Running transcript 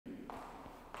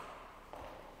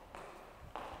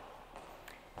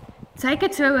Take a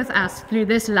tour with us through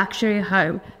this luxury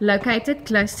home, located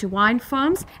close to wine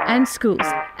farms and schools.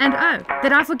 And oh,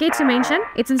 did I forget to mention,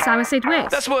 it's in Somerset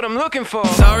West. That's what I'm looking for.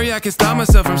 Sorry, I can't stop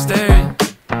myself from staring.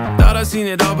 Thought I'd seen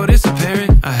it all, but it's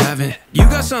apparent I haven't. You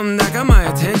got something that got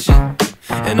my attention,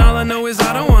 and all I know is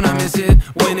I don't wanna miss it.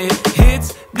 When it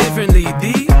hits differently,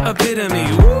 the epitome.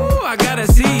 Ooh, I gotta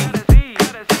see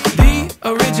the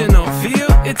original, feel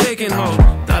it taking hold.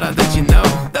 Thought I'd let you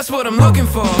know, that's what I'm looking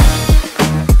for.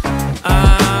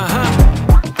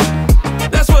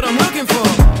 That's what I'm looking for.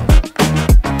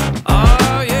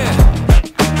 Oh yeah.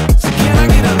 So can I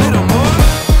get a little more?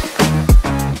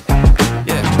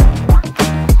 Yeah.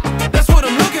 That's what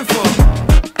I'm looking for.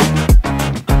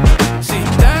 See,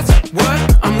 that's what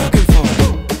I'm looking for.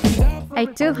 A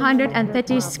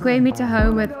 230 square meter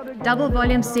home with double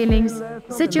volume ceilings,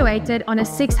 situated on a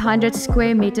 600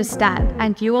 square meter stand,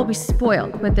 and you will be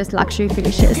spoiled with this luxury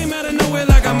finishes. Came out of nowhere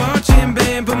like a marching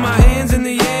band.